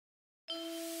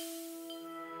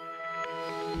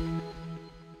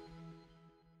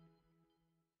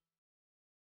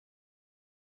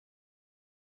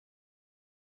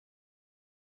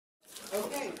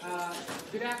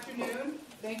Good afternoon.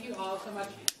 Thank you all so much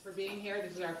for being here.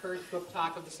 This is our first book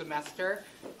talk of the semester.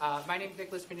 My name is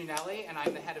Nicholas Mignonelli, and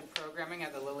I'm the head of programming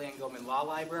at the Lillian Goldman Law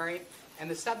Library.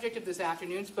 And the subject of this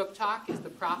afternoon's book talk is the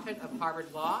prophet of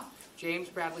Harvard Law, James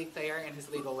Bradley Thayer and his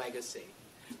legal legacy.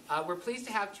 We're pleased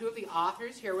to have two of the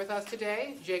authors here with us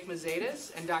today, Jake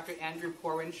Mazaitis and Dr. Andrew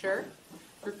Porwindscher.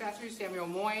 Professors Samuel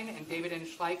Moyn and David N.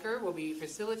 Schleicher will be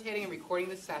facilitating and recording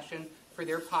the session for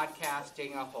their podcast,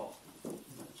 Digging a Hole.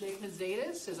 Jake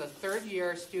Mazaitis is a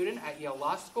third-year student at Yale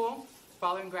Law School.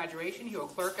 Following graduation, he will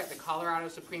clerk at the Colorado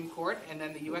Supreme Court and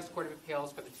then the U.S. Court of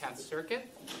Appeals for the 10th Circuit.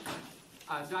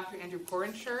 Dr. Andrew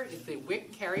Porwindscher is the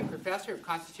Wick Carey Professor of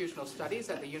Constitutional Studies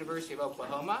at the University of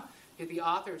Oklahoma. He's the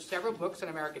author of several books on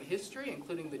American history,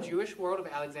 including The Jewish World of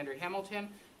Alexander Hamilton,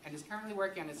 and is currently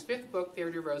working on his fifth book,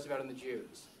 Theodore Roosevelt and the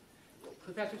Jews.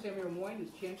 Professor Samuel Moyn is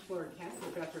Chancellor Kent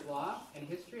Professor of Law and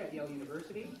History at Yale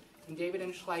University. And David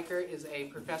N. Schleicher is a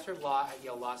professor of law at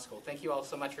Yale Law School. Thank you all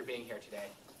so much for being here today.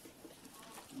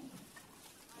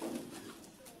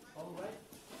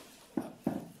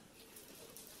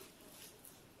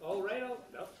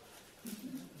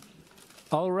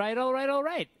 All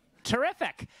right.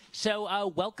 Terrific. So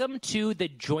welcome to the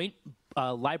joint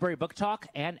library book talk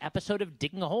and episode of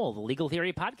Digging a Hole, the Legal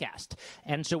Theory podcast.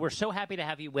 And so we're so happy to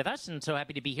have you with us and so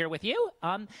happy to be here with you.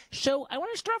 So I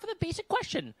want to start off with a basic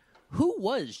question. Who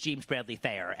was James Bradley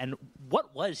Thayer, and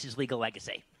what was his legal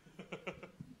legacy?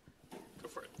 Go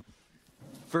for it.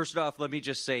 First off, let me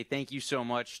just say thank you so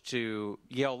much to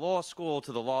Yale Law School,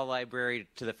 to the Law Library,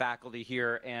 to the faculty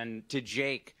here, and to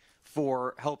Jake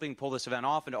for helping pull this event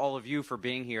off, and to all of you for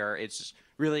being here. It's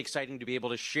really exciting to be able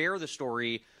to share the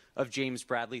story of James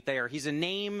Bradley Thayer. He's a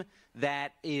name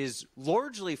that is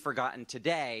largely forgotten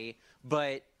today,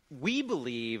 but we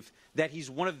believe that he's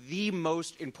one of the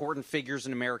most important figures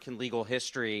in American legal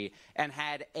history and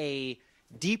had a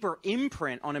deeper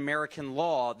imprint on American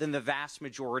law than the vast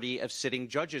majority of sitting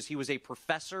judges. He was a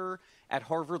professor at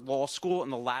Harvard Law School in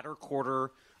the latter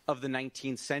quarter of the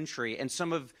 19th century, and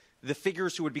some of the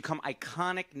figures who would become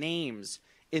iconic names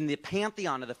in the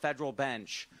pantheon of the federal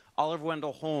bench, Oliver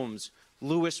Wendell Holmes,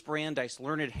 Louis Brandeis,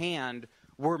 Learned Hand,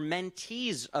 were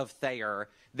mentees of Thayer.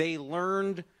 They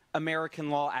learned American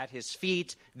law at his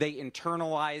feet. They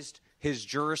internalized his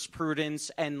jurisprudence,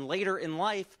 and later in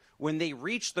life, when they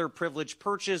reached their privileged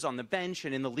perches on the bench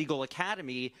and in the legal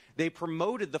academy, they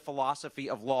promoted the philosophy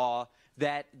of law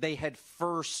that they had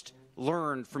first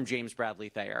learned from James Bradley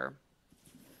Thayer.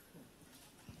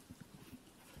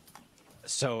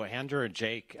 So, Andrew and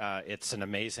Jake, it's an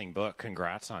amazing book.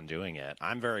 Congrats on doing it.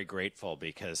 I'm very grateful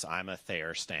because I'm a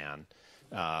Thayer stan.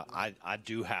 I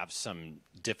do have some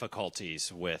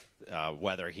difficulties with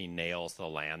whether he nails the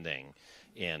landing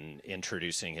in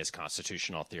introducing his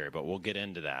constitutional theory, but we'll get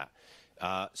into that.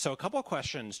 So a couple of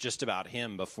questions just about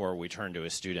him before we turn to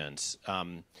his students.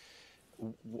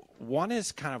 One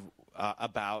is kind of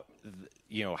about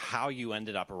how you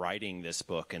ended up writing this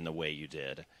book in the way you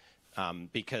did.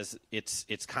 Because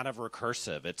it's kind of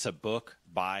recursive. It's a book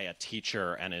by a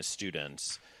teacher and his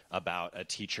students about a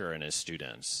teacher and his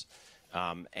students.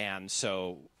 And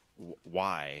so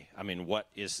why? I mean, what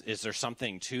is there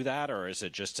something to that, or is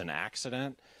it just an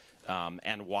accident?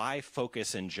 And why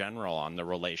focus in general on the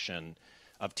relation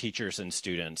of teachers and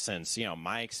students, since,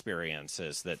 my experience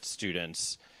is that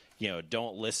students,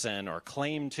 don't listen or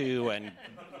claim to, and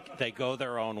they go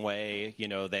their own way.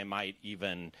 They might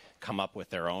even come up with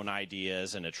their own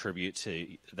ideas and attribute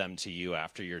them to you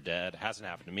after you're dead. Hasn't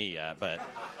happened to me yet, but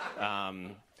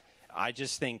I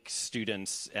just think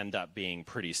students end up being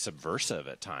pretty subversive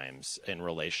at times in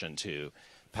relation to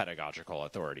pedagogical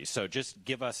authority. So just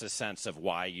give us a sense of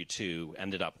why you two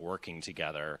ended up working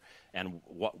together, and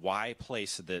why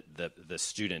place the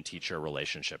student-teacher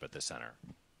relationship at the center.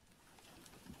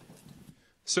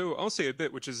 So I'll say a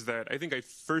bit, which is that I think I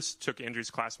first took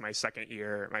Andrew's class my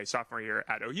sophomore year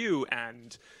at OU,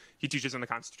 and he teaches in the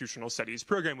Constitutional Studies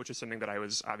program, which is something that I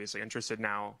was obviously interested in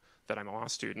now that I'm a law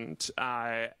student.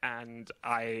 And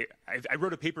I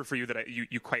wrote a paper for you that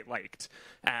you quite liked,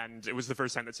 and it was the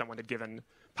first time that someone had given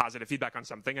positive feedback on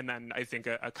something. And then I think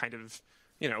a kind of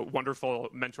wonderful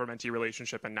mentor-mentee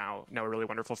relationship, and now a really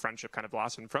wonderful friendship kind of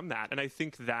blossomed from that. And I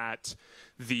think that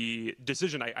the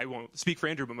decision, I won't speak for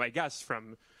Andrew, but my guess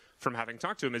from having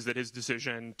talked to him is that his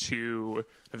decision to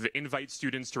invite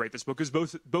students to write this book is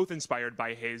both inspired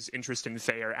by his interest in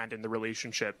Thayer and in the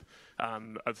relationship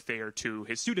of Thayer to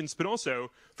his students, but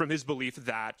also from his belief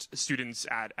that students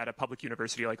at a public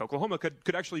university like Oklahoma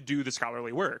could actually do the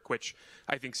scholarly work, which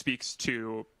I think speaks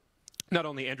to not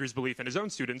only Andrew's belief in his own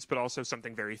students, but also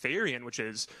something very Thayerian, which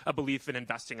is a belief in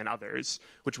investing in others,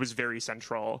 which was very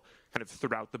central kind of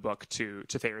throughout the book to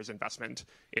Thayer's investment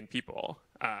in people.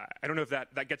 I don't know if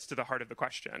that gets to the heart of the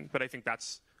question, but I think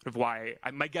that's sort of why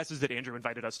my guess is that Andrew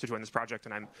invited us to join this project,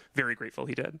 and I'm very grateful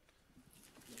he did.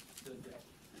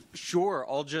 Sure,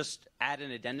 I'll just add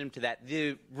an addendum to that.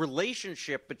 The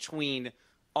relationship between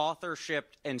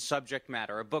authorship and subject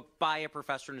matter, a book by a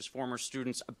professor and his former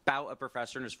students about a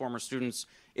professor and his former students,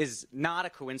 is not a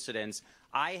coincidence.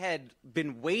 I had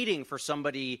been waiting for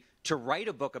somebody to write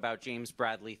a book about James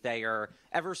Bradley Thayer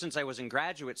ever since I was in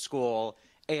graduate school,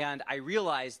 and I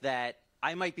realized that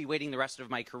I might be waiting the rest of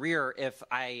my career if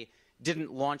I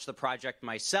didn't launch the project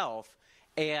myself.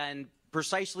 And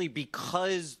precisely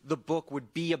because the book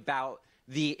would be about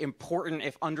the important,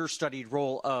 if understudied,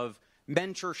 role of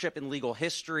mentorship in legal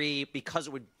history, because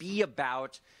it would be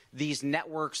about these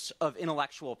networks of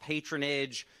intellectual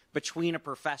patronage between a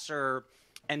professor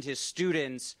and his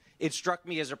students, it struck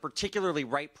me as a particularly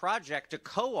right project to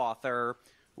co-author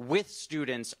with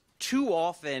students. Too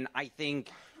often, I think,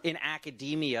 in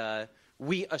academia,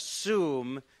 we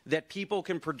assume that people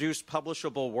can produce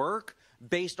publishable work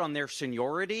based on their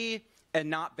seniority and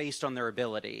not based on their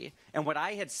ability. And what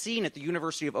I had seen at the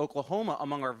University of Oklahoma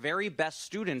among our very best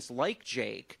students, like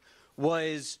Jake,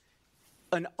 was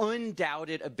an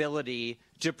undoubted ability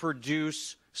to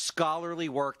produce scholarly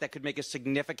work that could make a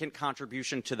significant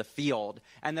contribution to the field.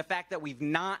 And the fact that we've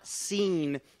not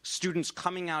seen students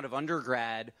coming out of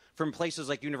undergrad from places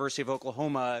like University of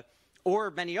Oklahoma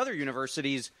or many other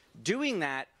universities doing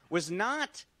that was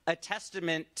not a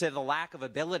testament to the lack of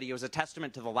ability. It was a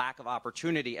testament to the lack of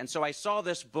opportunity. And so I saw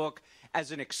this book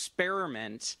as an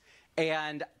experiment,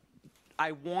 and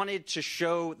I wanted to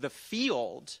show the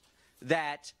field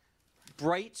that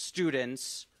bright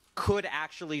students could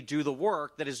actually do the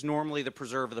work that is normally the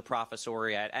preserve of the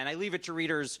professoriate. And I leave it to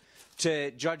readers to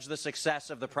judge the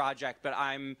success of the project, but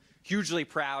I'm hugely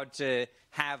proud to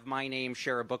have my name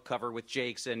share a book cover with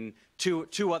Jake's and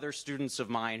two other students of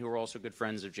mine who are also good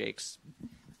friends of Jake's.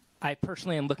 I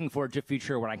personally am looking forward to a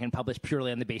future where I can publish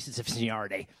purely on the basis of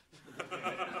seniority.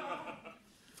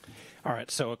 All right,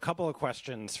 so a couple of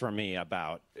questions for me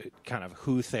about kind of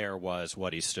who Thayer was,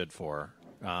 what he stood for.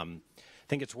 I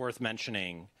think it's worth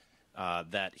mentioning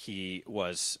that he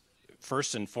was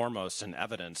first and foremost an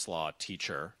evidence law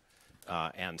teacher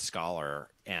and scholar,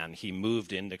 and he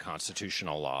moved into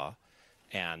constitutional law.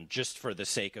 And just for the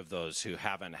sake of those who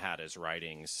haven't had his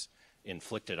writings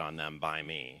inflicted on them by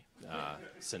me,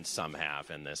 since some have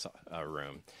in this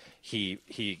room, he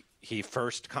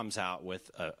first comes out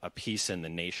with a piece in The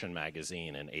Nation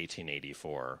magazine in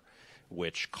 1884,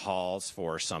 which calls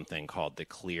for something called the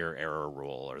clear error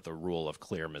rule, or the rule of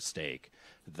clear mistake,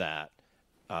 that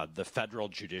the federal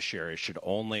judiciary should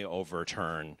only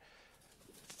overturn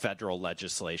federal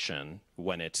legislation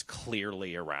when it's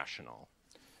clearly irrational.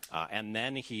 And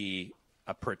then he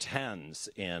pretends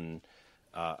in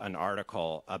an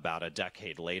article about a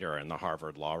decade later in the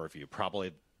Harvard Law Review,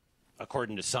 probably,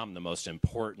 according to some, the most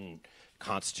important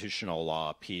constitutional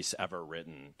law piece ever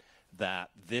written, that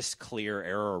this clear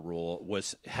error rule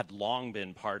had long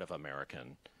been part of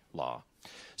American law.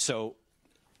 So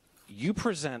you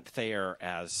present Thayer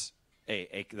as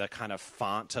the kind of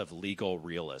font of legal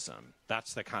realism.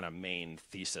 That's the kind of main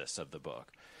thesis of the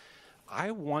book.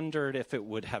 I wondered if it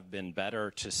would have been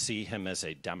better to see him as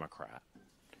a Democrat.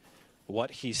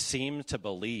 What he seemed to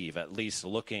believe, at least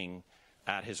looking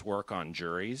at his work on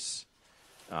juries,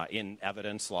 in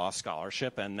evidence law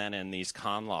scholarship, and then in these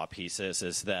con law pieces,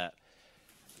 is that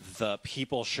the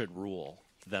people should rule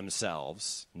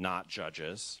themselves, not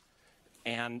judges.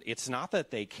 And it's not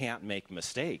that they can't make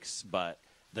mistakes, but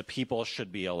the people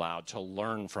should be allowed to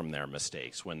learn from their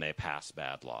mistakes when they pass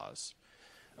bad laws.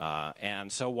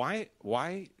 And so why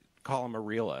call him a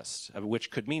realist,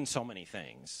 which could mean so many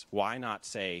things? Why not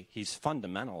say he's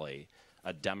fundamentally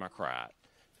a Democrat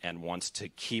and wants to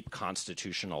keep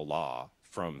constitutional law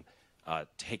from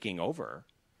taking over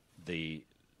the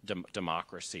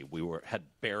democracy we had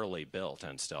barely built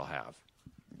and still have?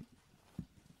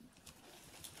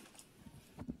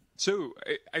 So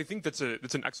I think that's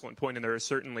an excellent point, and there are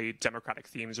certainly democratic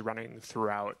themes running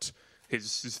throughout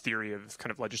his theory of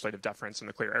kind of legislative deference and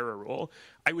the clear error rule.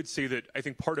 I would say that I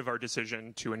think part of our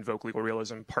decision to invoke legal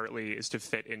realism partly is to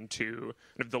fit into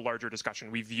kind of the larger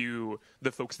discussion. We view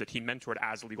the folks that he mentored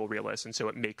as legal realists, and so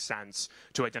it makes sense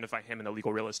to identify him in the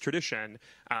legal realist tradition.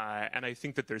 And I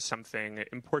think that there's something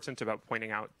important about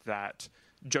pointing out that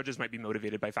judges might be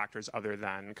motivated by factors other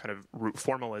than kind of root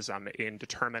formalism in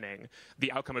determining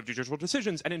the outcome of judicial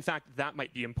decisions. And in fact, that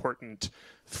might be important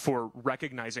for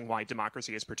recognizing why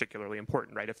democracy is particularly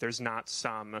important, right? If there's not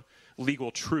some legal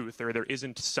truth or there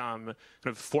isn't some kind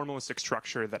of formalistic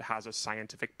structure that has a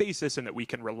scientific basis and that we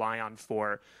can rely on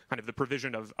for kind of the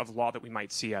provision of law that we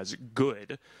might see as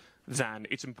good, then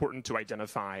it's important to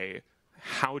identify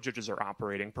how judges are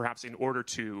operating, perhaps in order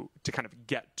to kind of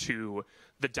get to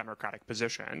the democratic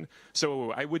position.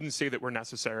 So I wouldn't say that we're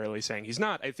necessarily saying he's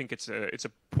not. I think it's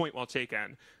a point well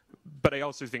taken. But I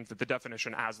also think that the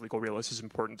definition as legal realist is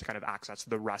important to kind of access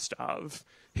the rest of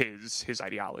his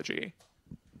ideology.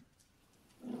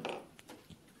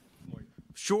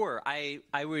 Sure. I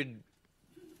would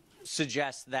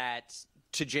suggest that,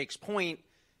 to Jake's point,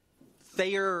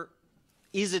 Thayer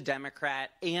is a Democrat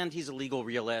and he's a legal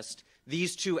realist.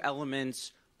 These two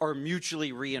elements are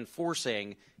mutually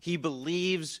reinforcing. He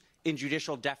believes in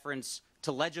judicial deference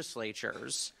to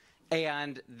legislatures,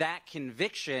 and that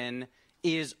conviction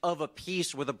is of a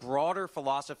piece with a broader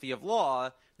philosophy of law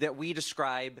that we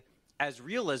describe as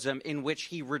realism, in which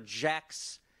he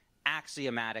rejects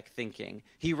axiomatic thinking.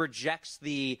 He rejects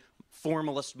the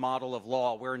formalist model of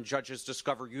law wherein judges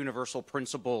discover universal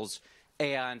principles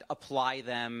and apply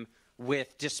them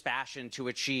with dispassion to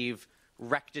achieve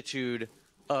rectitude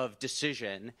of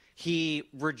decision. He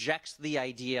rejects the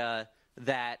idea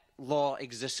that law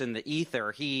exists in the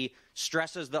ether. He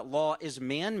stresses that law is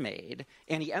man-made,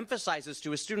 and he emphasizes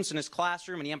to his students in his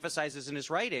classroom, and he emphasizes in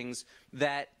his writings,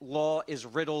 that law is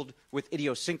riddled with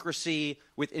idiosyncrasy,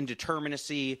 with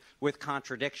indeterminacy, with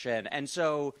contradiction. And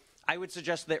so I would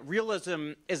suggest that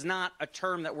realism is not a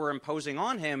term that we're imposing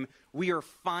on him. We are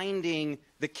finding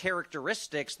the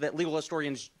characteristics that legal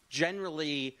historians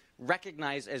generally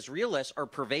recognize as realists are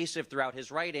pervasive throughout his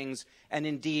writings, and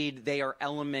indeed they are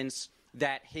elements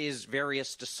that his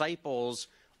various disciples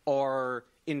are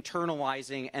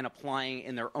internalizing and applying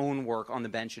in their own work on the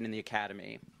bench and in the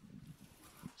academy.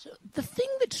 So the thing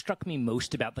that struck me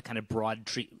most about the kind of broad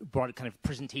kind of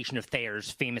presentation of Thayer's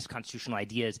famous constitutional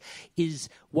ideas is,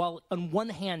 while on one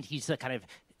hand he's the kind of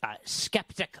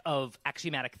skeptic of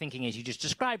axiomatic thinking, as you just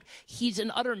described, he's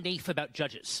an utter naif about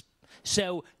judges.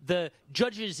 So the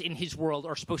judges in his world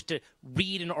are supposed to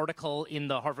read an article in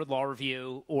the Harvard Law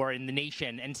Review or in The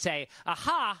Nation and say,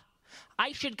 aha,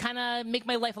 I should kind of make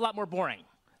my life a lot more boring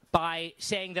by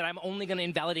saying that I'm only going to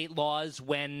invalidate laws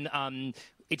when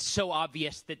it's so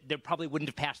obvious that they probably wouldn't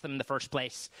have passed them in the first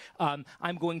place. I'm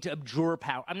going to abjure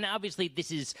power. I mean, obviously, this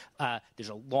is there's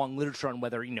a long literature on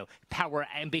whether, power,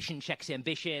 ambition checks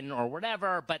ambition or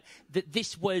whatever, but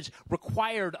this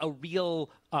required a real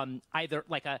either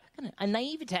like a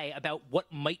naivete about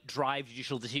what might drive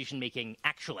judicial decision-making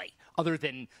actually, other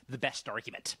than the best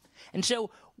argument. And so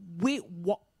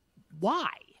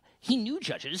why? He knew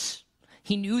judges.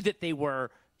 He knew that they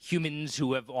were humans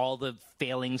who have all the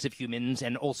failings of humans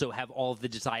and also have all of the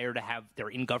desire to have, they're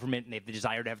in government and they have the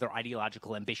desire to have their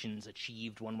ideological ambitions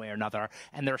achieved one way or another.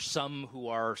 And there are some who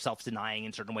are self-denying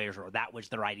in certain ways, or that was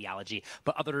their ideology.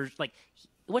 But others, it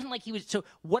wasn't like he was. So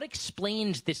what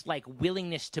explains this,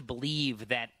 willingness to believe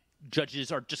that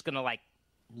judges are just going to,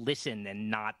 listen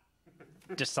and not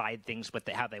decide things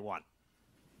how they want?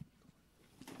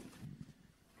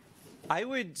 I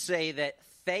would say that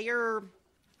Thayer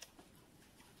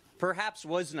perhaps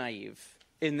was naive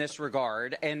in this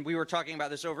regard, and we were talking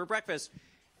about this over breakfast.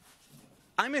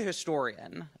 I'm a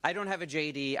historian. I don't have a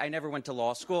JD. I never went to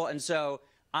law school, and so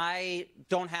I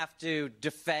don't have to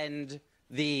defend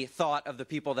the thought of the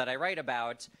people that I write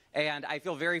about, and I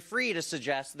feel very free to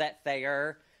suggest that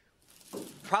Thayer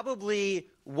probably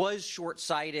was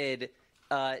short-sighted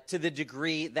to the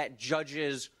degree that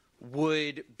judges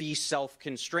would be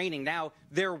self-constraining. Now,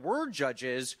 there were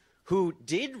judges who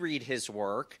did read his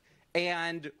work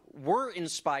and were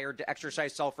inspired to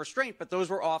exercise self-restraint, but those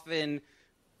were often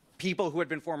people who had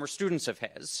been former students of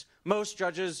his. Most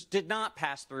judges did not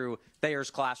pass through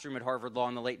Thayer's classroom at Harvard Law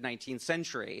in the late 19th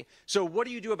century. So what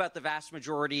do you do about the vast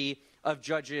majority of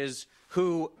judges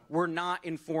who were not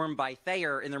informed by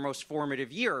Thayer in their most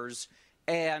formative years?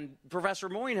 And Professor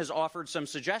Moyne has offered some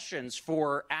suggestions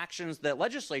for actions that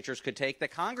legislatures could take,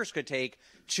 that Congress could take,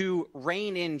 to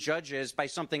rein in judges by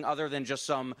something other than just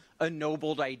some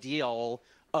ennobled ideal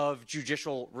of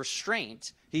judicial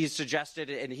restraint. He's suggested,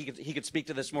 and he could speak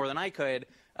to this more than I could,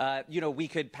 we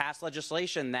could pass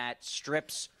legislation that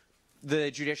strips the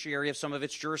judiciary of some of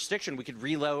its jurisdiction. We could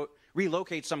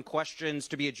relocate some questions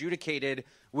to be adjudicated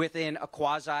within a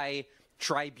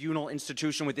quasi-tribunal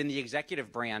institution within the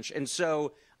executive branch. And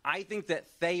so I think that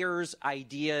Thayer's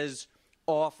ideas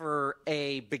offer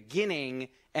a beginning,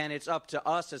 and it's up to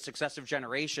us as successive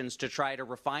generations to try to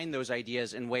refine those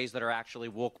ideas in ways that are actually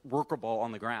workable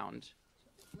on the ground.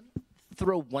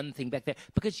 Throw one thing back there,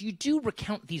 because you do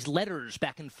recount these letters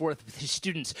back and forth with his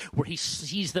students where he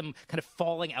sees them kind of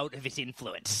falling out of his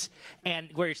influence, and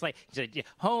where it's like,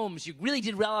 Holmes, you really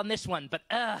did well on this one, but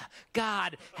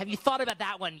God, have you thought about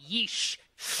that one? Yeesh.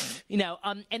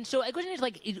 And so the question is,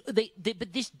 like,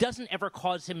 but this doesn't ever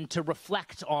cause him to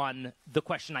reflect on the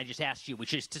question I just asked you,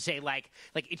 which is to say, like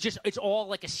it's all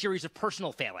like a series of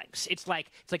personal failings. It's like,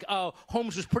 oh,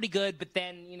 Holmes was pretty good, but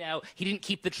then he didn't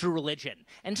keep the true religion.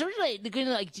 And so, like,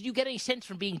 did you get any sense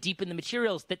from being deep in the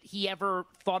materials that he ever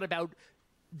thought about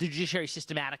the judiciary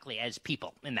systematically as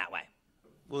people in that way?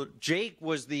 Well, Jake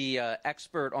was the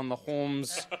expert on the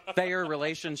Holmes-Thayer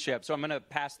relationship, so I'm going to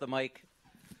pass the mic.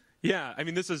 Yeah, I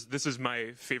mean, this is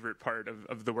my favorite part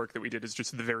of the work that we did, is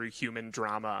just the very human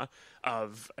drama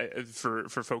of for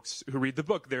folks who read the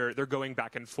book. They're going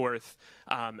back and forth.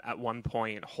 At one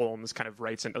point, Holmes kind of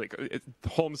writes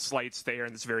Holmes slights Thayer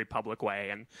in this very public way,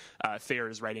 and Thayer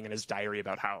is writing in his diary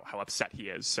about how upset he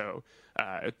is. So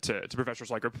to Professor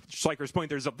Schleicher's point,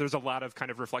 there's a lot of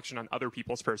kind of reflection on other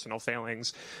people's personal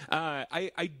failings.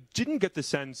 I didn't get the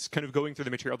sense, kind of going through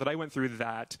the material that I went through,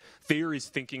 that Thayer is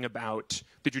thinking about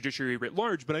the judiciary writ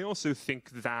large, but I also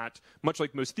think that, much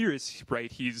like most theorists,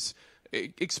 right, he's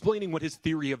explaining what his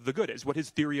theory of the good is, what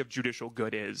his theory of judicial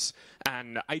good is.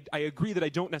 And I agree that I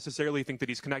don't necessarily think that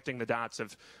he's connecting the dots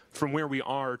of from where we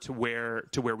are to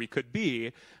where we could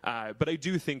be, but I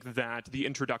do think that the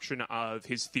introduction of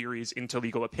his theories into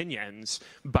legal opinions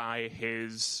by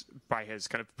his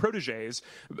kind of protégés,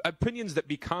 opinions that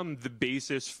become the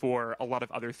basis for a lot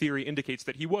of other theory, indicates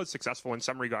that he was successful in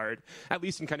some regard, at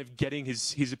least in kind of getting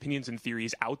his opinions and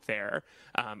theories out there.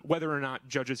 Whether or not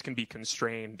judges can be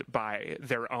constrained by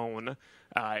their own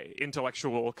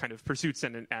intellectual kind of pursuits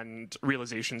and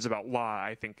realizations about law,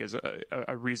 I think is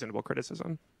a reasonable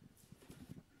criticism.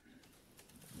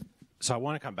 So I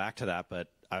want to come back to that, but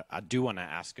I do want to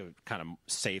ask a kind of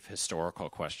safe historical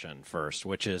question first,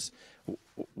 which is,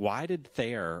 why did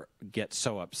Thayer get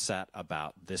so upset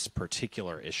about this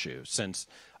particular issue? Since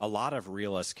a lot of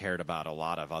realists cared about a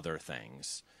lot of other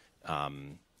things,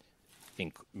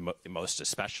 most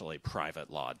especially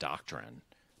private law doctrine.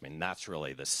 I mean, that's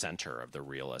really the center of the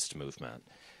realist movement.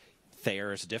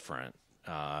 Thayer is different.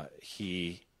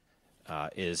 He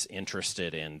is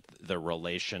interested in the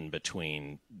relation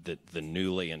between the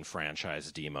newly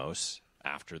enfranchised demos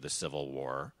after the Civil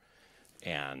War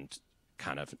and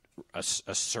kind of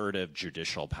assertive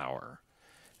judicial power.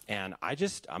 And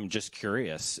I'm just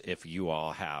curious if you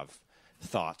all have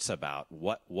thoughts about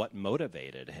what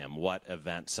motivated him, what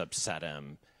events upset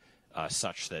him,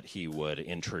 such that he would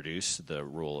introduce the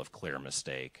rule of clear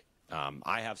mistake.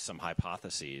 I have some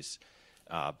hypotheses,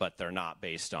 but they're not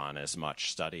based on as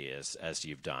much study as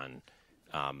you've done.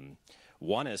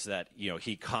 One is that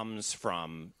he comes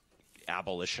from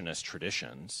abolitionist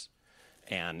traditions,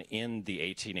 and in the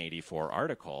 1884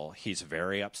 article, he's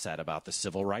very upset about the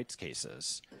civil rights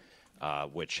cases,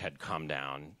 which had come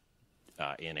down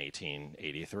in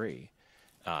 1883.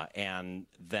 And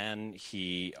then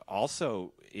he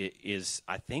also is,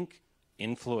 I think,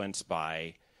 influenced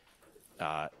by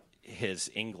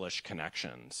his English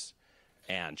connections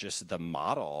and just the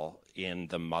model in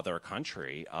the mother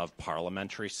country of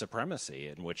parliamentary supremacy,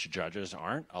 in which judges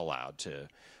aren't allowed to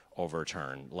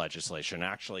overturn legislation.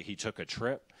 Actually, he took a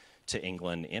trip to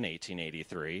England in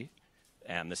 1883,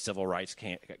 and the civil rights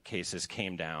cases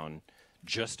came down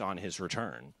just on his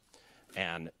return.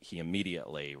 And he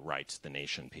immediately writes the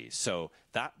Nation piece. So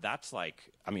that's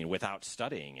like, I mean, without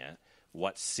studying it,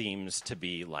 what seems to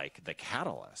be like the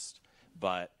catalyst.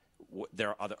 But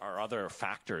there are other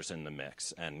factors in the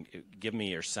mix. And give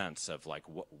me your sense of like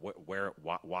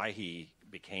why he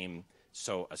became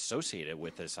so associated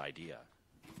with this idea.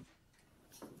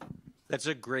 That's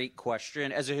a great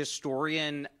question. As a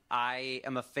historian, I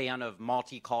am a fan of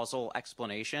multi-causal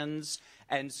explanations.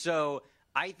 And so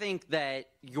I think that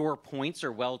your points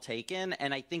are well taken,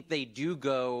 and I think they do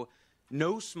go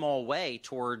no small way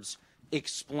towards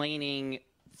explaining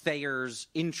Thayer's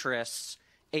interests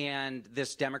and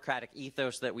this democratic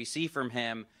ethos that we see from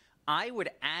him. I would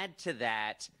add to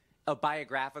that a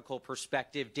biographical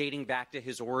perspective dating back to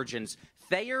his origins.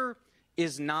 Thayer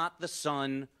is not the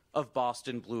son of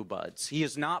Boston Blue Buds. He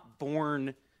is not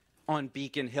born on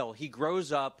Beacon Hill. He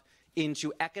grows up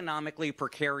into economically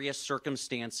precarious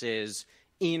circumstances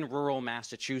in rural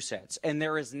Massachusetts. And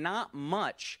there is not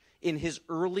much in his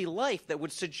early life that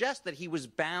would suggest that he was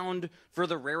bound for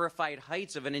the rarefied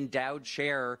heights of an endowed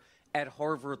chair at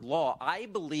Harvard Law. I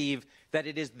believe that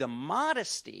it is the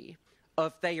modesty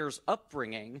of Thayer's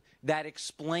upbringing that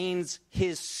explains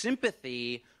his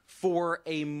sympathy for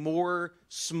a more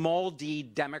small d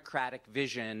democratic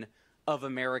vision of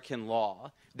American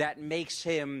law that makes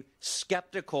him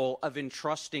skeptical of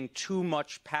entrusting too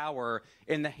much power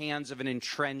in the hands of an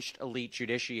entrenched elite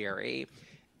judiciary.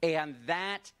 And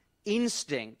that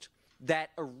instinct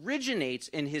that originates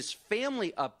in his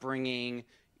family upbringing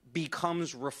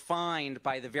becomes refined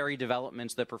by the very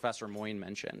developments that Professor Moyne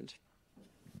mentioned.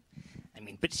 I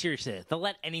mean, but seriously, they'll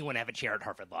let anyone have a chair at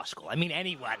Harvard Law School. I mean,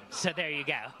 anyone. So there you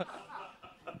go.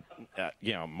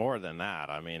 More than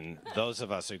that. I mean, those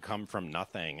of us who come from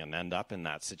nothing and end up in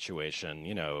that situation,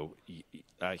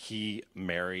 he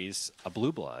marries a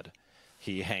blue blood.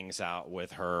 He hangs out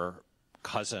with her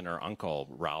cousin or uncle,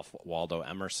 Ralph Waldo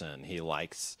Emerson. He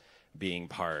likes being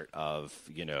part of,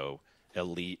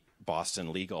 elite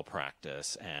Boston legal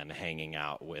practice and hanging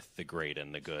out with the great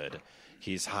and the good.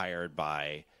 He's hired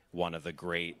by one of the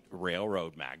great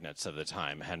railroad magnates of the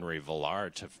time, Henry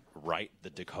Villard, to write the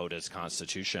Dakota's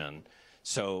Constitution.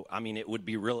 So, I mean, it would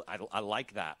be real. I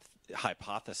like that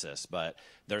hypothesis, but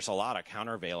there's a lot of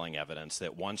countervailing evidence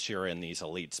that once you're in these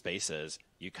elite spaces,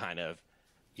 you kind of,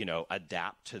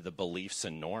 adapt to the beliefs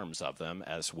and norms of them,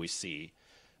 as we see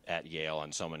at Yale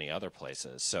and so many other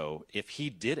places. So if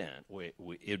he didn't,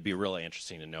 it'd be really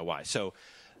interesting to know why. So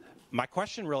my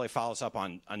question really follows up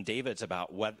on David's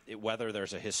about whether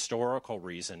there's a historical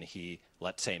reason he,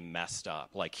 let's say, messed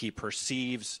up. Like he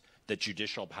perceives that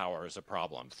judicial power is a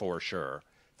problem, for sure.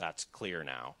 That's clear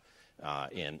now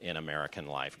in American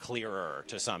life, clearer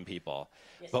to some people.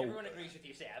 Yes, but, everyone agrees with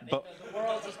you, Sam. The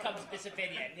world just comes to this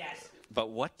opinion, yes. But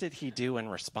what did he do in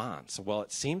response? Well,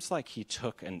 it seems like he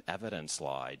took an evidence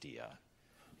law idea.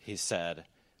 He said,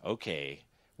 okay,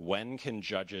 when can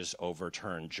judges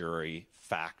overturn jury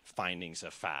findings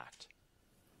of fact?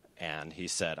 And he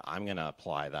said, I'm going to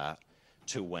apply that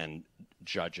to when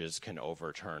judges can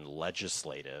overturn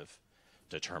legislative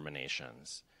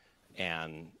determinations.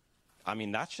 And, I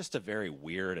mean, that's just a very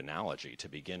weird analogy to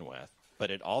begin with.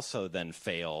 But it also then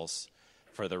fails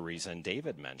for the reason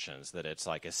David mentions, that it's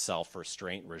like a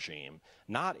self-restraint regime,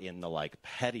 not in the, like,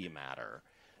 petty matter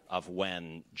of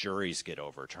when juries get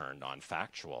overturned on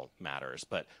factual matters,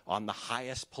 but on the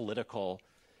highest political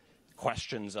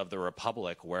questions of the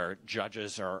republic where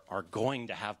judges are going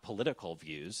to have political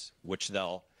views, which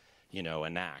they'll,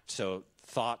 enact. So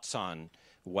thoughts on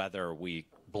whether we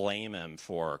blame him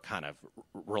for kind of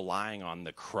relying on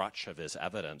the crutch of his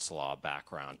evidence law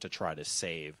background to try to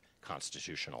save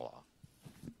constitutional law.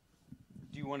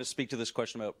 Do you want to speak to this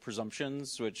question about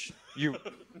presumptions, which you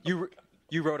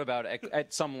wrote about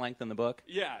at some length in the book?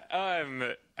 Yeah,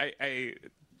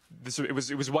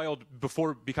 it was wild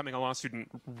before becoming a law student,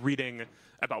 reading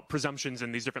about presumptions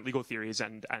and these different legal theories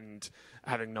and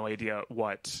having no idea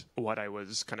what I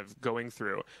was kind of going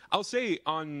through. I'll say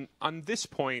on this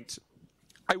point,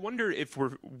 I wonder if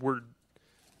we're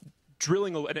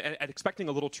drilling and expecting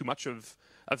a little too much of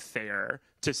Thayer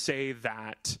to say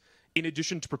that in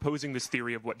addition to proposing this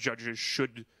theory of what judges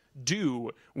should do,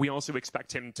 we also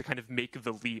expect him to kind of make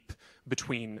the leap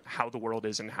between how the world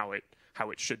is and how it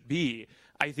should be.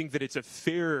 I think that it's a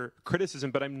fair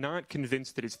criticism, but I'm not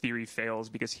convinced that his theory fails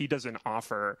because he doesn't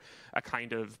offer a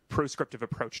kind of proscriptive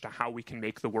approach to how we can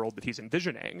make the world that he's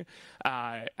envisioning.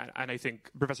 And I think,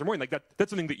 Professor Moyne, like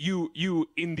that's something that you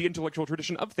in the intellectual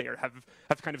tradition of Thayer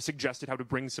have kind of suggested how to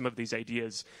bring some of these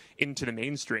ideas into the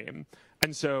mainstream.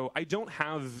 And so I don't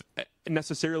have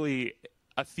necessarily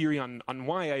a theory on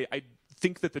why. I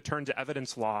think that the turn to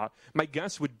evidence law, my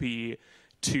guess would be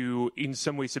to in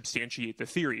some way substantiate the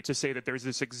theory, to say that there's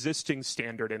this existing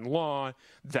standard in law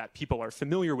that people are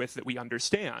familiar with, that we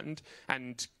understand,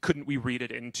 and couldn't we read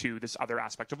it into this other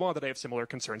aspect of law that I have similar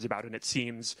concerns about, and it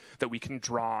seems that we can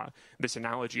draw this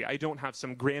analogy. I don't have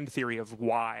some grand theory of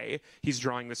why he's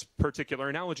drawing this particular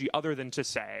analogy other than to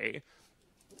say,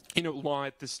 law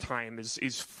at this time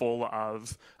is full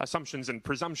of assumptions and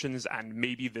presumptions, and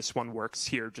maybe this one works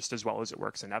here just as well as it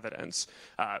works in evidence.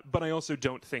 But I also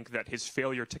don't think that his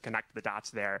failure to connect the dots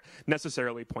there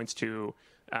necessarily points to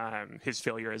his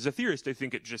failure as a theorist. I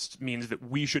think it just means that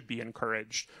we should be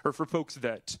encouraged, or for folks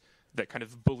that kind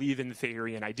of believe in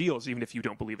theory and ideals, even if you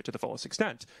don't believe it to the fullest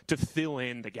extent, to fill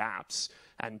in the gaps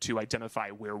and to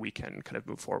identify where we can kind of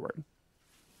move forward.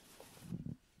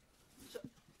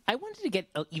 I wanted to get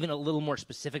even a little more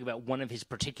specific about one of his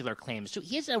particular claims. So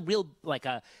he has a real,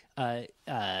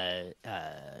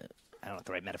 I don't know what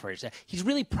the right metaphor is. He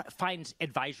really finds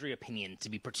advisory opinions to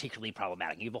be particularly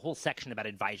problematic. You have a whole section about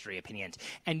advisory opinions,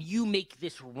 and you make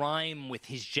this rhyme with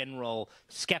his general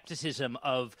skepticism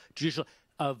of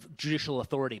judicial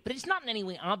authority. But it's not in any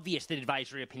way obvious that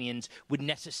advisory opinions would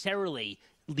necessarily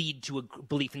lead to a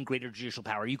belief in greater judicial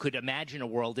power. You could imagine a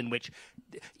world in which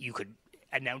you could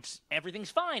announce everything's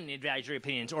fine in advisory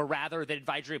opinions, or rather that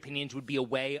advisory opinions would be a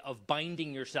way of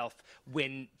binding yourself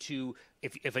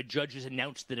if a judge has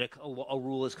announced that a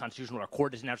rule is constitutional, or a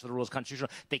court has announced that a rule is constitutional,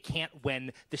 they can't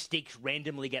when the stakes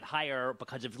randomly get higher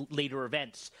because of later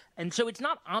events. And so it's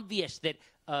not obvious that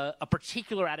a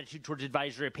particular attitude towards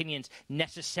advisory opinions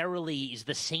necessarily is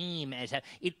the same as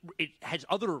it has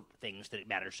other things that it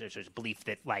matters. There's a belief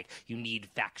that, like, you need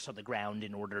facts on the ground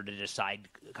in order to decide,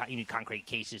 you need concrete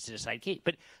cases to decide case.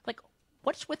 But, like,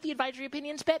 what's with the advisory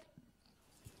opinions bit?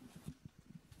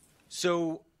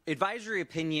 So advisory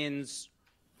opinions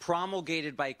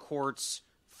promulgated by courts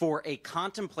for a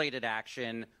contemplated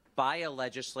action by a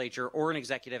legislature or an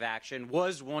executive action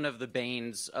was one of the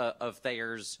banes of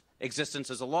Thayer's existence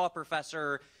as a law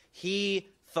professor. He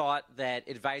thought that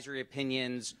advisory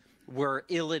opinions were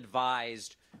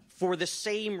ill-advised for the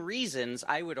same reasons,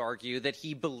 I would argue, that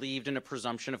he believed in a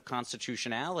presumption of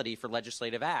constitutionality for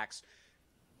legislative acts.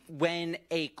 When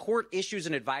a court issues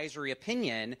an advisory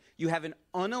opinion, you have an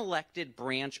unelected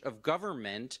branch of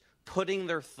government putting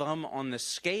their thumb on the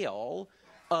scale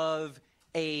of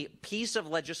a piece of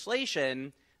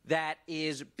legislation that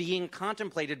is being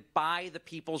contemplated by the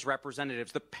people's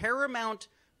representatives. The paramount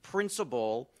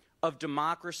principle of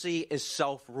democracy is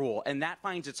self-rule, and that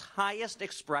finds its highest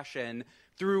expression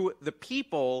through the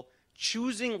people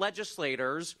choosing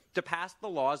legislators to pass the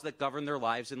laws that govern their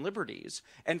lives and liberties.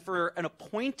 And for an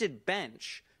appointed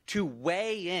bench to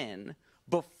weigh in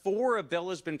before a bill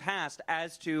has been passed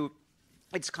as to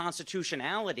its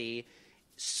constitutionality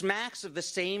smacks of the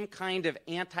same kind of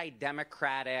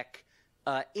anti-democratic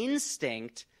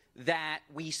instinct that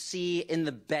we see in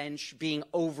the bench being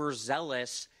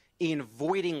overzealous in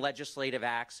voiding legislative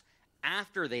acts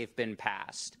after they've been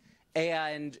passed.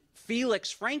 And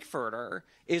Felix Frankfurter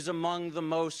is among the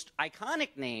most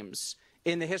iconic names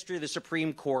in the history of the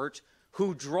Supreme Court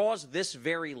who draws this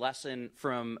very lesson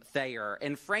from Thayer.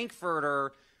 And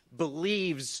Frankfurter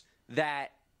believes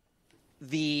that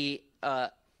the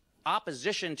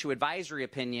opposition to advisory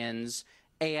opinions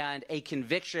and a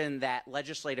conviction that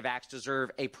legislative acts deserve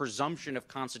a presumption of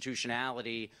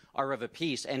constitutionality are of a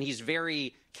piece. And he's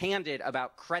very candid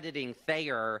about crediting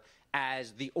Thayer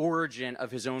as the origin of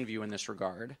his own view in this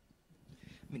regard.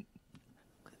 I mean,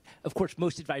 of course,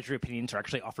 most advisory opinions are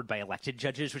actually offered by elected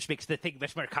judges, which makes the thing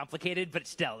much more complicated, but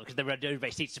still, because they're done by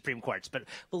state Supreme Courts. But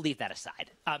we'll leave that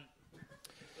aside.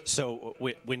 So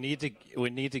we need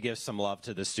to give some love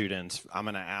to the students. I'm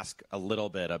going to ask a little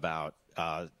bit about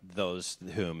those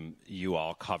whom you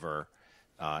all cover,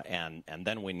 and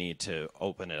then we need to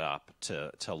open it up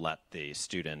to let the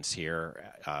students here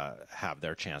have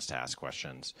their chance to ask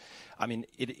questions. I mean,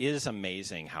 it is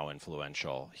amazing how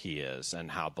influential he is and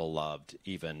how beloved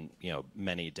even,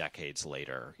 many decades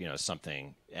later,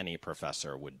 something any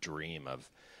professor would dream of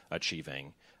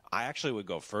achieving. I actually would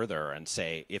go further and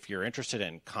say, if you're interested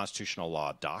in constitutional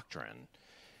law doctrine,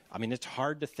 I mean, it's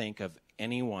hard to think of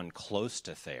anyone close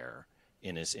to Thayer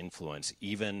in his influence,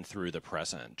 even through the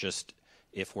present. Just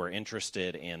if we're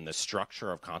interested in the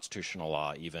structure of constitutional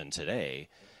law even today,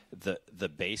 the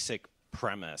basic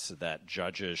premise that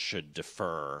judges should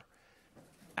defer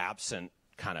absent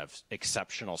kind of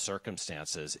exceptional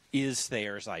circumstances is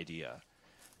Thayer's idea.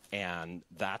 And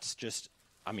that's just,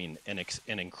 I mean, an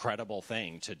incredible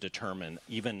thing to determine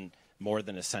even more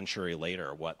than a century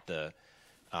later what the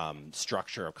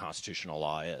structure of constitutional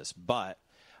law is. But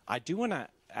I do want to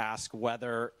ask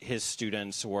whether his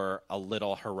students were a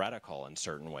little heretical in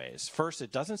certain ways. First,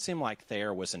 it doesn't seem like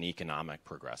Thayer was an economic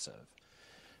progressive.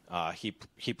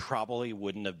 He probably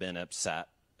wouldn't have been upset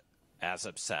as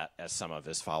some of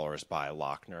his followers by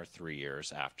Lochner 3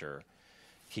 years after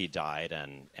he died,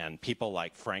 and people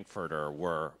like Frankfurter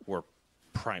were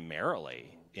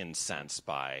primarily incensed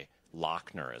by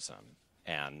Lochnerism,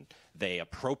 and they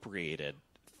appropriated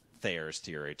Thayer's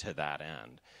theory to that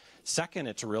end. Second,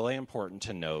 it's really important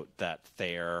to note that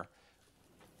Thayer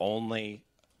only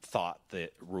thought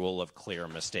the rule of clear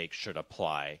mistake should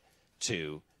apply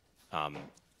to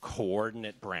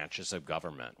coordinate branches of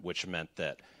government, which meant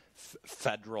that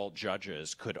federal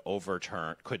judges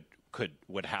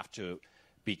would have to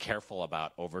be careful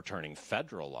about overturning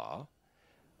federal law,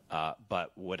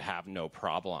 but would have no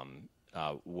problem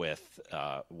with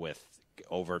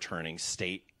overturning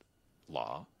state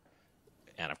law.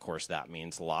 And of course, that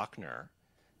means Lochner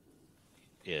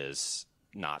is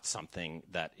not something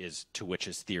that is to which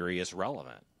his theory is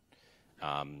relevant.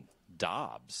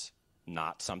 Dobbs,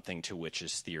 not something to which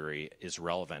his theory is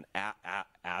relevant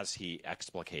as he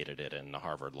explicated it in the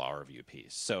Harvard Law Review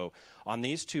piece. So on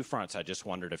these two fronts, I just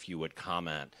wondered if you would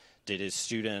comment, did his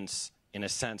students, in a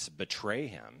sense, betray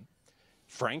him?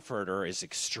 Frankfurter is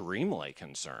extremely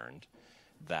concerned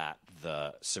that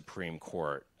the Supreme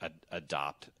Court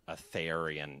adopt a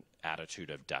Thayerian attitude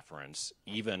of deference,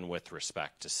 even with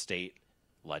respect to state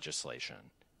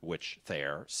legislation, which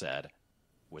Thayer said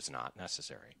was not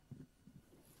necessary.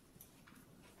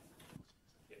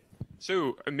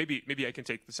 So maybe I can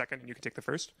take the second and you can take the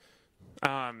first.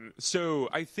 So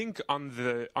I think on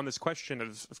this question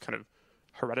of kind of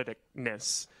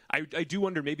hereticness, I do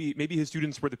wonder maybe his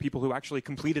students were the people who actually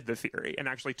completed the theory and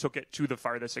actually took it to the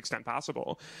farthest extent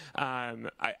possible.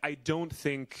 I don't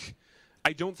think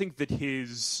that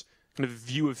his kind of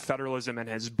view of federalism and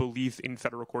his belief in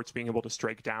federal courts being able to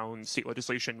strike down state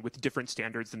legislation with different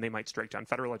standards than they might strike down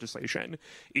federal legislation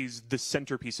is the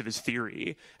centerpiece of his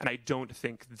theory. And I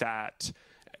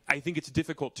think it's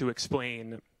difficult to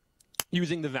explain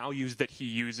using the values that he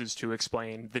uses to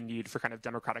explain the need for kind of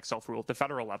democratic self-rule at the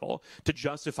federal level to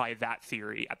justify that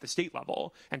theory at the state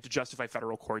level and to justify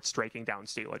federal courts striking down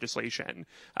state legislation.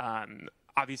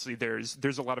 Obviously,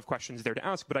 there's a lot of questions there to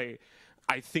ask, but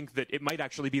I think that it might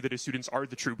actually be that his students are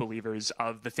the true believers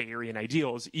of the Thayerian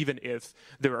ideals, even if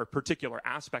there are particular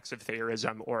aspects of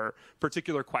Thayerism or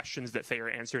particular questions that Thayer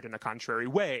answered in a contrary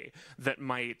way that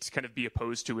might kind of be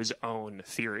opposed to his own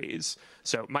theories.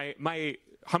 So my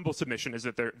humble submission is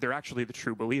that they're actually the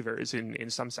true believers in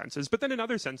some senses, but then in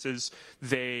other senses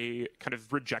they kind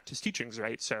of reject his teachings,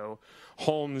 right? So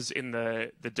Holmes, in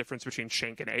the difference between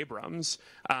Schenck and Abrams,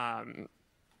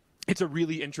 it's a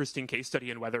really interesting case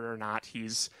study in whether or not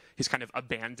he's kind of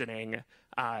abandoning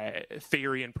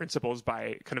Thayerian principles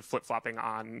by kind of flip-flopping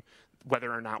on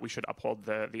whether or not we should uphold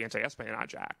the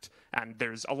Anti-Espionage Act. And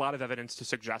there's a lot of evidence to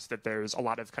suggest that there's a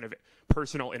lot of kind of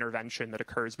personal intervention that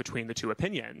occurs between the two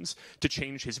opinions to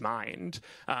change his mind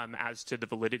as to the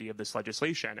validity of this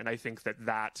legislation. And I think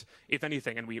that, if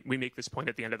anything, and we make this point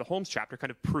at the end of the Holmes chapter, kind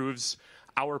of proves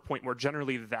our point more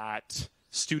generally that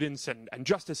students and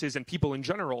justices and people in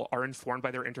general are informed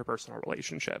by their interpersonal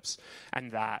relationships, and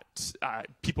that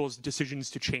people's decisions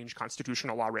to change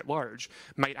constitutional law writ large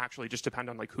might actually just depend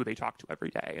on like who they talk to every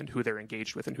day and who they're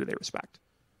engaged with and who they respect.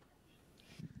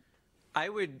 I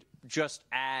would just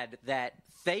add that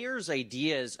Thayer's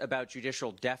ideas about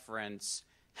judicial deference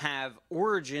have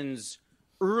origins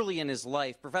early in his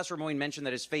life. Professor Moyne mentioned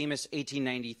that his famous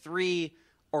 1893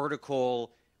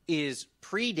 article is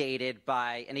predated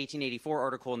by an 1884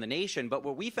 article in The Nation. But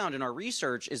what we found in our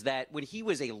research is that when he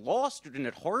was a law student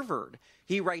at Harvard,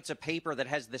 he writes a paper that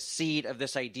has the seed of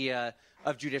this idea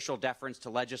of judicial deference to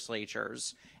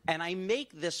legislatures. And I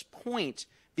make this point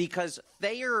because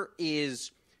Thayer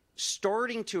is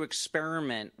starting to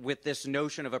experiment with this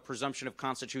notion of a presumption of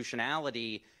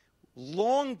constitutionality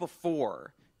long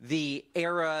before the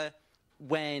era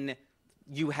when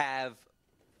you have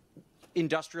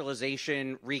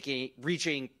industrialization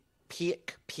reaching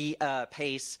peak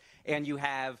pace, and you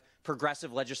have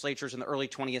progressive legislatures in the early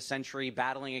 20th century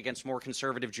battling against more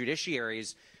conservative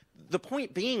judiciaries. The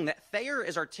point being that Thayer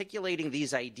is articulating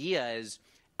these ideas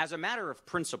as a matter of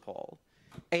principle,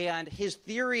 and his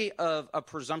theory of a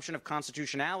presumption of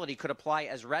constitutionality could apply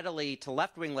as readily to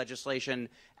left-wing legislation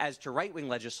as to right-wing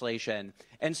legislation.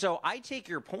 And so I take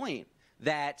your point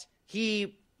that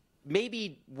he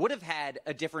maybe would have had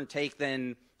a different take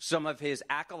than some of his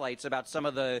acolytes about some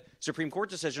of the Supreme Court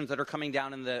decisions that are coming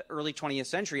down in the early 20th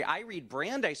century. I read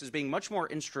Brandeis as being much more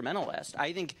instrumentalist.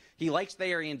 I think he likes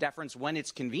Thayerian deference when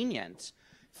it's convenient.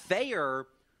 Thayer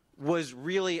was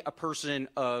really a person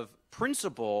of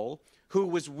principle who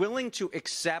was willing to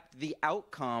accept the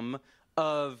outcome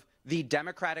of the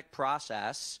democratic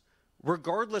process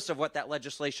regardless of what that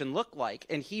legislation looked like.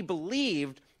 And he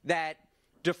believed that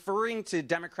deferring to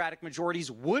Democratic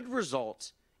majorities would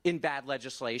result in bad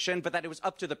legislation, but that it was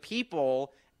up to the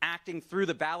people acting through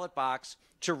the ballot box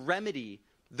to remedy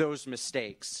those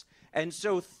mistakes. And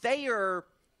so Thayer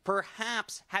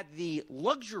perhaps had the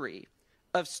luxury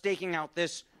of staking out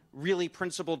this really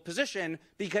principled position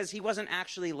because he wasn't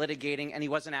actually litigating and he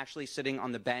wasn't actually sitting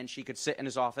on the bench. He could sit in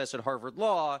his office at Harvard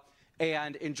Law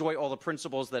and enjoy all the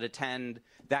principles that attend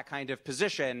that kind of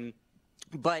position.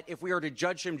 But if we were to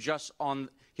judge him just on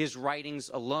his writings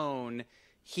alone,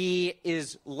 he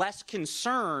is less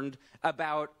concerned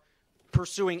about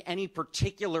pursuing any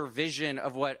particular vision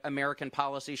of what American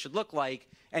policy should look like,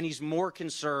 and he's more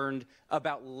concerned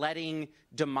about letting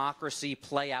democracy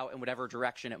play out in whatever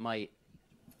direction it might.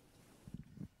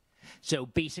 So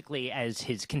basically, as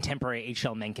his contemporary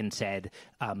H.L. Mencken said,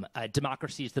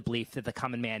 democracy is the belief that the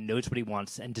common man knows what he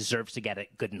wants and deserves to get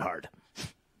it good and hard.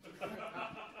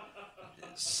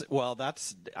 Well,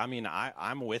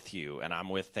 I'm with you and I'm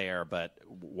with Thayer, but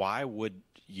why would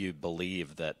you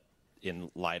believe that in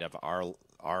light of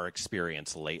our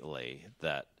experience lately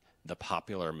that the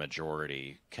popular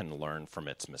majority can learn from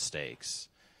its mistakes?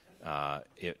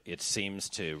 It seems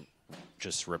to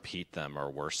just repeat them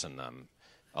or worsen them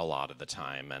a lot of the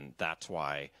time, and that's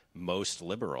why most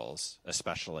liberals,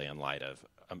 especially in light of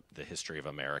the history of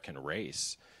American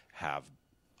race, have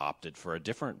opted for a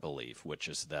different belief, which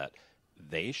is that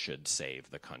they should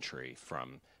save the country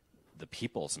from the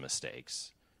people's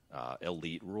mistakes,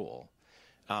 elite rule.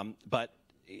 But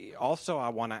also, I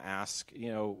want to ask,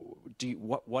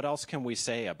 what else can we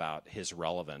say about his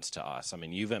relevance to us? I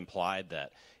mean, you've implied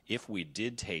that if we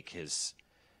did take his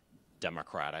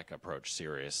democratic approach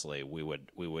seriously, we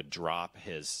would drop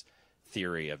his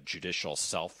theory of judicial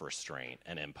self-restraint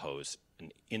and impose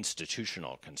an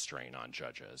institutional constraint on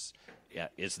judges. Yeah,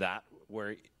 is that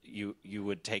where you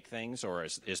would take things, or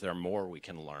is there more we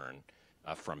can learn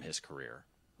from his career?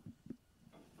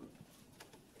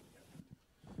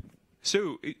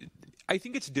 So I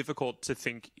think it's difficult to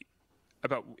think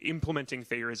about implementing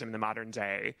Thayerism in the modern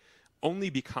day,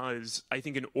 only because I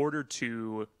think in order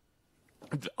to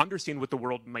understand what the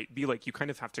world might be like, you kind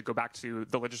of have to go back to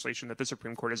the legislation that the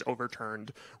Supreme Court has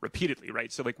overturned repeatedly,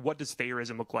 right? So, like, what does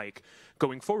Thayerism look like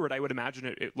going forward? I would imagine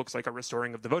it looks like a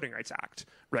restoring of the Voting Rights Act,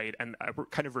 right? And a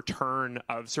kind of return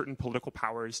of certain political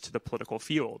powers to the political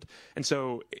field. And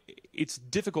so it's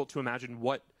difficult to imagine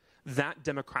what that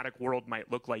democratic world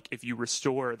might look like if you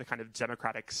restore the kind of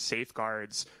democratic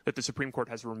safeguards that the Supreme Court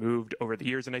has removed over the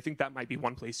years. And I think that might be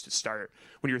one place to start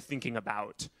when you're thinking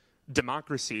about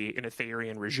democracy in a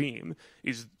Thayerian regime,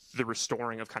 is the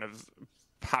restoring of kind of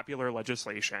popular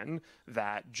legislation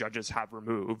that judges have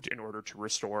removed in order to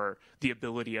restore the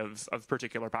ability of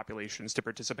particular populations to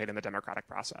participate in the democratic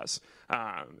process.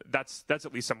 That's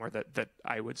at least somewhere that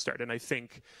I would start. And I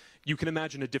think you can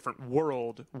imagine a different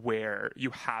world where you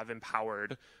have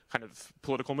empowered kind of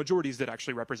political majorities that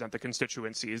actually represent the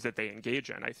constituencies that they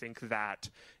engage in. I think that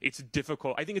it's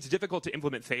difficult. I think it's difficult to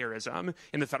implement Thayerism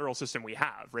in the federal system we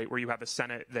have, right, where you have a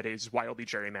Senate that is wildly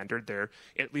gerrymandered. There,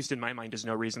 at least in my mind, is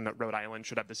no reason that Rhode Island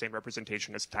should have the same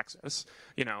representation as Texas,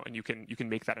 and you can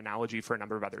make that analogy for a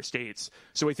number of other states.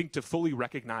 So I think to fully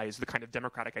recognize the kind of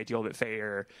democratic ideal that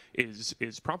Thayer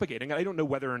is propagating, I don't know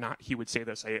whether or not he would say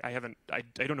this. I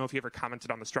don't know if he ever commented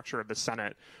on the structure of the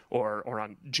Senate or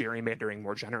on gerrymandering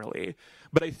more generally.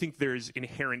 But I think there's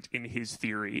inherent in his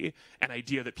theory an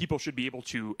idea that people should be able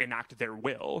to enact their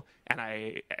will.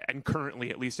 And currently,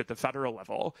 at least at the federal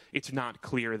level, it's not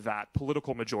clear that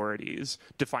political majorities,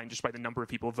 defined just by the number of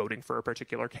people voting for a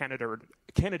particular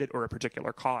candidate or a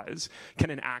particular cause,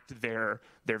 can enact their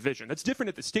vision. That's different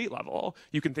at the state level.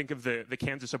 You can think of the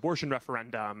Kansas abortion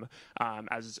referendum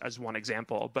as one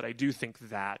example. But I do think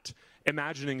that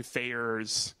imagining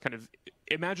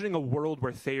a world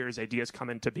where Thayer's ideas come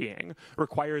into being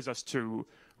requires us to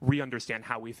re-understand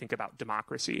how we think about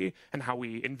democracy and how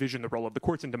we envision the role of the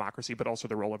courts in democracy, but also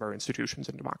the role of our institutions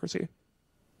in democracy.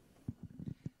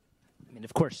 I mean,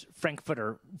 of course,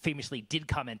 Frankfurter famously did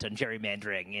comment on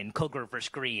gerrymandering in Colgrove vs.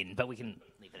 Green, but we can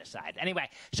leave it aside. Anyway,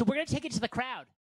 so we're going to take it to the crowd.